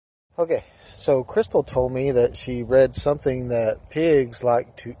Okay, so Crystal told me that she read something that pigs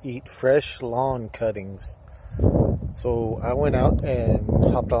like to eat fresh lawn cuttings. So I went out and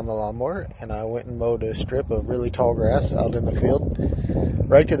hopped on the lawnmower and I went and mowed a strip of really tall grass out in the field,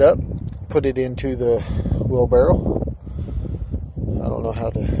 raked it up, put it into the wheelbarrow. I don't know how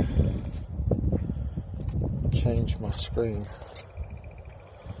to change my screen.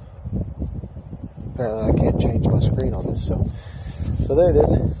 Apparently I can't change my screen on this, so there it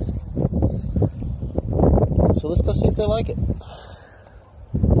is. So let's go see if they like it.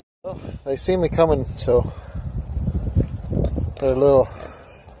 Oh, they see me coming, so they're little.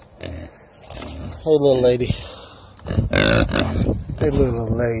 Hey, little lady. Hey, little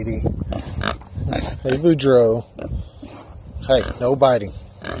lady. Hey, Boudreaux. Hey, no biting.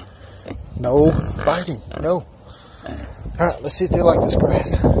 No biting. No. Alright, let's see if they like this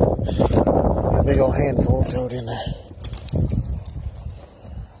grass. A big old handful, throw it in there.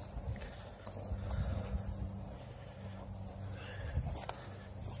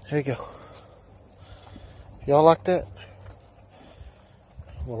 There you go. Y'all like that?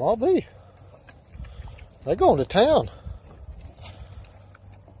 Well, I'll be. They're going to town.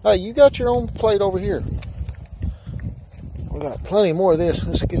 Hey, you got your own plate over here. We got plenty more of this.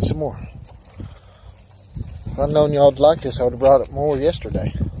 Let's get some more. If I'd known y'all'd like this, I would have brought it more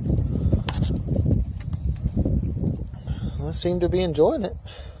yesterday. They seem to be enjoying it.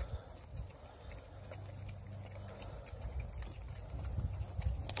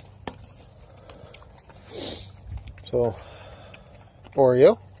 So,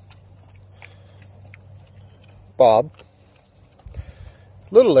 Oreo, Bob,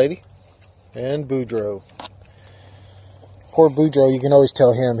 little lady, and Boudreaux. Poor Boudreaux, you can always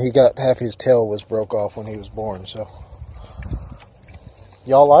tell him he got half his tail was broke off when he was born. So,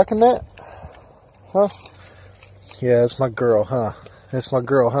 y'all liking that? Huh? Yeah, it's my girl, huh? That's my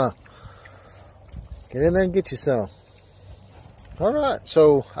girl, huh? Get in there and get you some. Alright,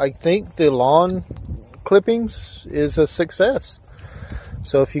 so I think the lawn clippings is a success.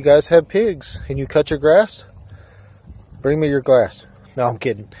 So if you guys have pigs and you cut your grass, bring me your grass. No, I'm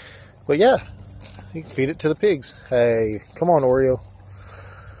kidding. But yeah, you can feed it to the pigs. Hey, come on, Oreo.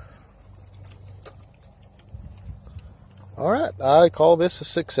 Alright, I call this a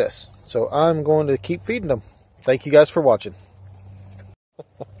success. So I'm going to keep feeding them. Thank you guys for watching.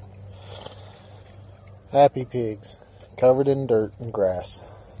 Happy pigs, covered in dirt and grass.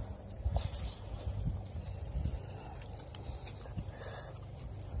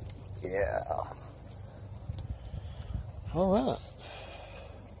 Yeah. All right.